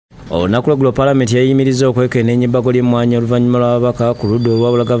olunaku lweggulo palamenti yayimiriza okwekenneenya ebbago ly'emmwaanyi oluvannyuma lw'ababaka ku ludda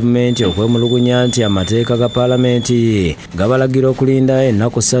olwabula gavumenti okwemulugunya nti amateeka ga palamenti gabalagira okulinda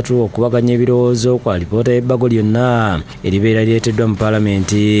ennaku 3 okubaganya ebirowoozo kwa alipoota y'ebbago lyonna eribeera lyeteddwa mu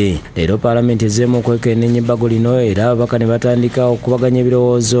palamenti. Leero palamenti ezzeemu okwekenneenya ebbago lino era ababaka ne batandika okubaganya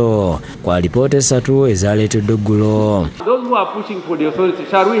ebirowoozo kwa alipoota 3 ezaleeteddwa eggulo. Those who are pushing for the authority,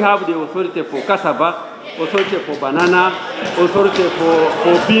 shall we have the authority for cassava, authority for banana, authority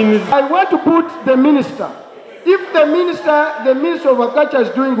for beans? I want to put the minister. If the minister of agriculture is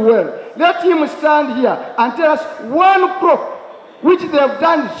doing well, let him stand here and tell us one crop which they have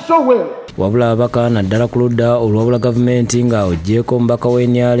done so well. Wabula ababaka naddala ku ludda olwabula gavumenti nga ogyeko omubaka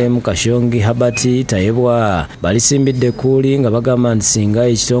w'enyalemu Kashongi Habati Tayebwa balisimbidde kuuli nga bagamba nti singa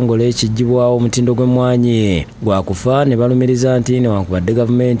ekitongole ekiggyibwawo omutindo gw'emmwaanyi gwakufa ne balumiriza nti newankubadde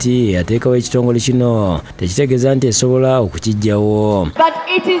gavumenti yateekawo ekitongole kino tekitegeeza nti esobola okukiggyawo. But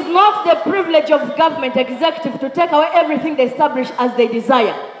it is not the privilege of government executive to take away everything they establish as they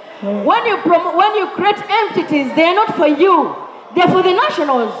desire. When you create entities, they are not for you. They're for the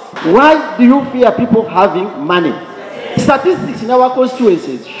nationals. Why do you fear people having money? Statistics in our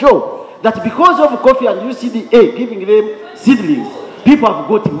constituencies show that because of coffee and UCDA giving them seedlings, people have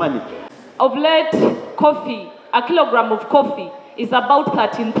got money. Of late, coffee, a kilogram of coffee is about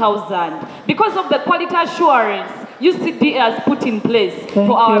 13,000. Because of the quality assurance UCDA has put in place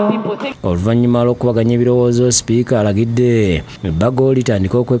for our people. Oluvannyuma lw'okubaganya ebirowoozo, sipiika alagidde ebbago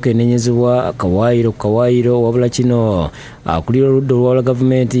litandika okwekenneenyezebwa kawaayiro wabula kino akulira oludda olwawula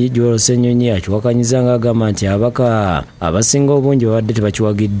gavumenti Joel Ssenyonyi akiwakanyiza ng'agamba nti ababaka abasinga obungi babadde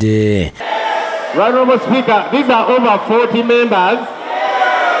tebakiwagidde. Right, Honourable Speaker, these are over 40 members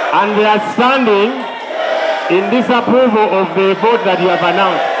and they are standing in disapproval of the vote that you have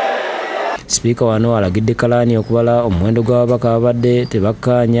announced. Sipiika wano alagidde kalaani okubala omuwendo gw'ababaka abadde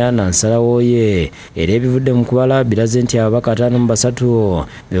tebakkaanya na nsalawo ye era ebivudde mu kubala biraze nti ababaka 53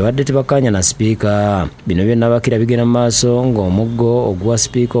 bebadde tebakkaanya na sipiika. Bino byonna bakira bigenda mu maaso ng'omuggo oguwa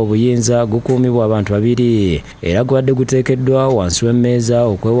sipiika obuyinza gukuumibwa abantu babiri era gubadde guteekeddwa wansi w'emmeeza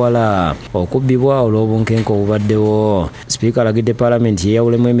okwewala okubbibwa olw'obunkenke obubaddewo. Sipiika alagidde palamenti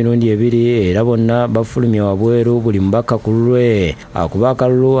yeeyawulemu emirundi 2 era bonna bafulume wabweru buli mubaka ku lulwe akuba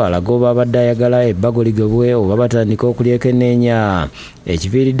akalulu alaga oba abadde ayagala ebbago ligobwe oba batandika okulyekenneenya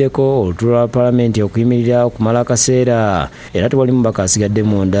ekiviiriddeko olutulo lwa palamenti okuyimirira okumala akaseera era tewali mubaka asigadde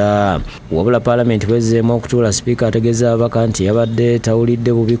munda. Wabula palamenti bwezzeemu okutuula, sipiika ategeeza ababaka nti yabadde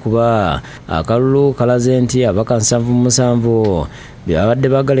tawulidde bubi kuba akalulu kalaze nti ababaka 77 babadde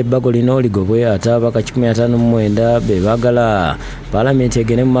baagala ebbago lino ligobwe ate ababaka 159 be baagala palamenti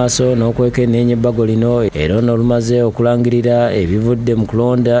egende mu maaso n'okwekenneenya ebbago lino era ono lumaze okulangirira ebivudde mu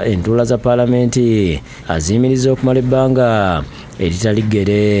kulonda entuula za palamenti aziyimiriza okumala ebbanga eritali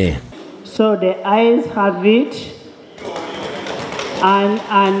ggere. So the ayes have it and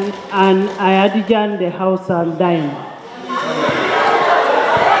I adjourn the house and dine.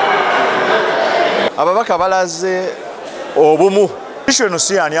 Ababaka balaze obumu eno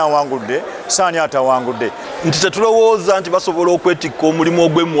si ani awangudde saani atawangudde nti tetulowooza nti basobola okwetikka omulimu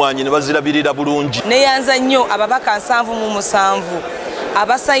ogw'emmwaanyi ne bazirabirira bulungi. Neyanza nnyo ababaka 77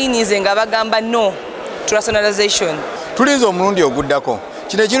 abasayinize nga bagamba no to rationalization. Tulinze omulundi oguddako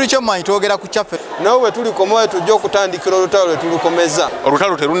kino ekintu ky'emmwaanyi twogera ku kyaffe nawe bwe tulikomawo tujja okutandikira olutalo lwe tulukomeza.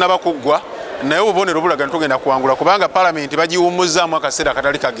 Olutalo terunnaba kuggwa naye obubonero bulaga ntugenda kuwangula kubanga palamenti bagiwumuzzaamu akaseera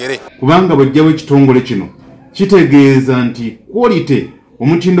akatali kagere. Kubanga bw'ajjawo ekitongole kino kitegeeza nti kwolite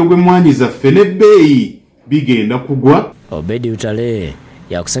omutindo gw'emmwaanyi zaffe n'ebbeeyi bigenda kugwa. Obedi Utale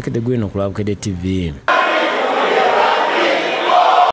yakusakidde gwino ku Bukedde TV.